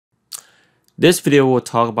This video will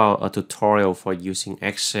talk about a tutorial for using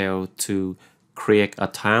Excel to create a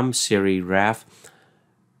time series graph.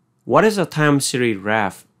 What is a time series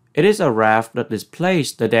graph? It is a graph that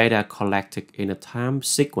displays the data collected in a time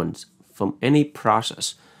sequence from any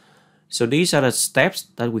process. So these are the steps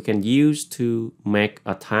that we can use to make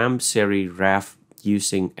a time series graph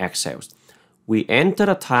using Excel. We enter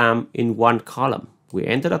the time in one column. We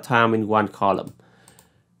enter the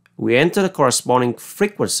corresponding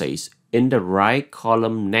frequencies in the right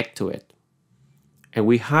column next to it. And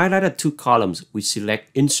we highlight the two columns. We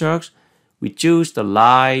select Insert. We choose the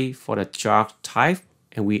line for the chart type,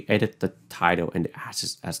 and we edit the title and the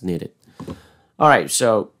axis as needed. All right,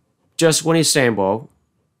 so just one example.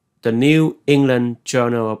 The New England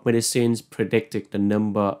Journal of Medicine predicted the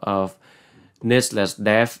number of needless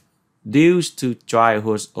deaths due to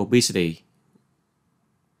childhood obesity.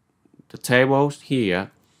 The tables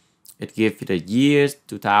here, it gives you the years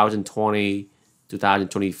 2020,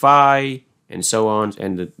 2025, and so on,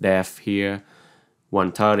 and the death here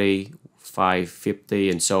 130, 550,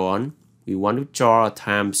 and so on. We want to draw a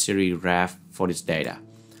time series graph for this data.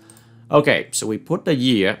 Okay, so we put the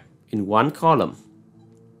year in one column,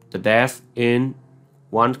 the death in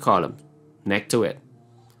one column next to it.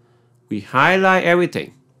 We highlight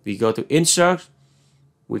everything. We go to Insert.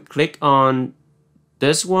 We click on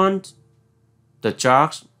this one, the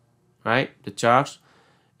charts, right? The charts,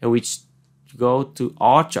 and we go to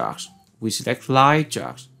all charts. We select line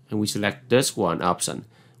charts, and we select this one option.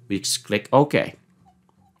 We click OK,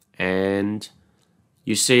 and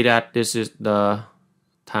you see that this is the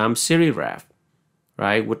time series graph,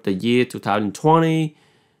 right? With the year 2020,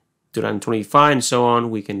 2025, and so on.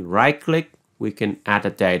 We can right click, we can add the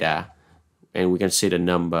data, and we can see the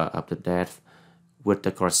number of the death with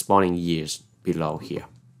the corresponding years below here.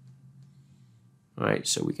 All right,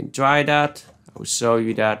 so we can try that. I will show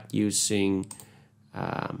you that using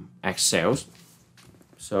Excel.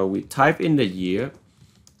 So we type in the year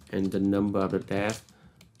and the number of the death,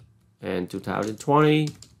 and 2020,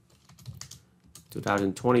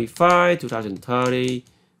 2025, 2030,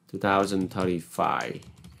 2035,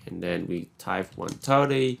 and then we type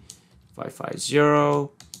 130,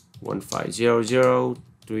 550, 1500,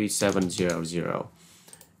 3700,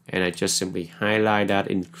 and I just simply highlight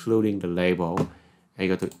that, including the label. I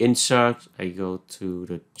go to Insert, I go to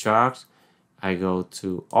the charts, I go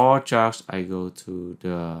to all charts, I go to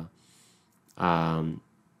the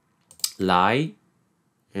line,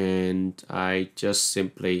 and I just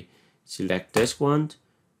simply select this one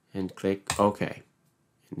and click OK.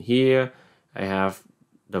 And here I have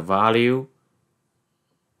the value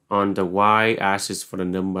on the y-axis for the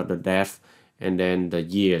number of the death, and then the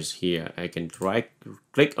years here. I can right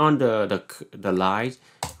click on the line,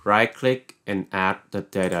 right click, and add the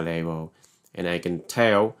data label, and I can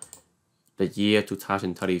tell the year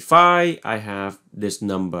 2035 I have this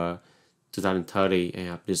number, 2030 I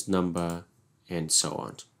have this number, and so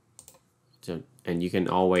on. So, and you can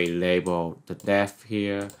always label the death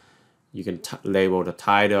here. You can label the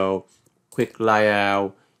title, quick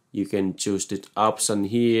layout. You can choose this option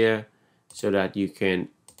here so that you can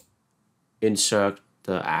insert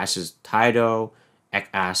the axis title,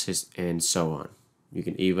 x-axis, and so on. You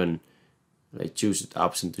can even choose the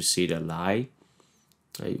option to see the line.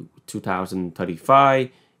 2035,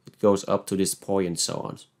 it goes up to this point, and so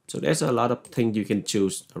on. So there's a lot of things you can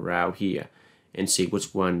choose around here and see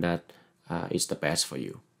which one that is the best for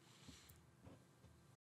you.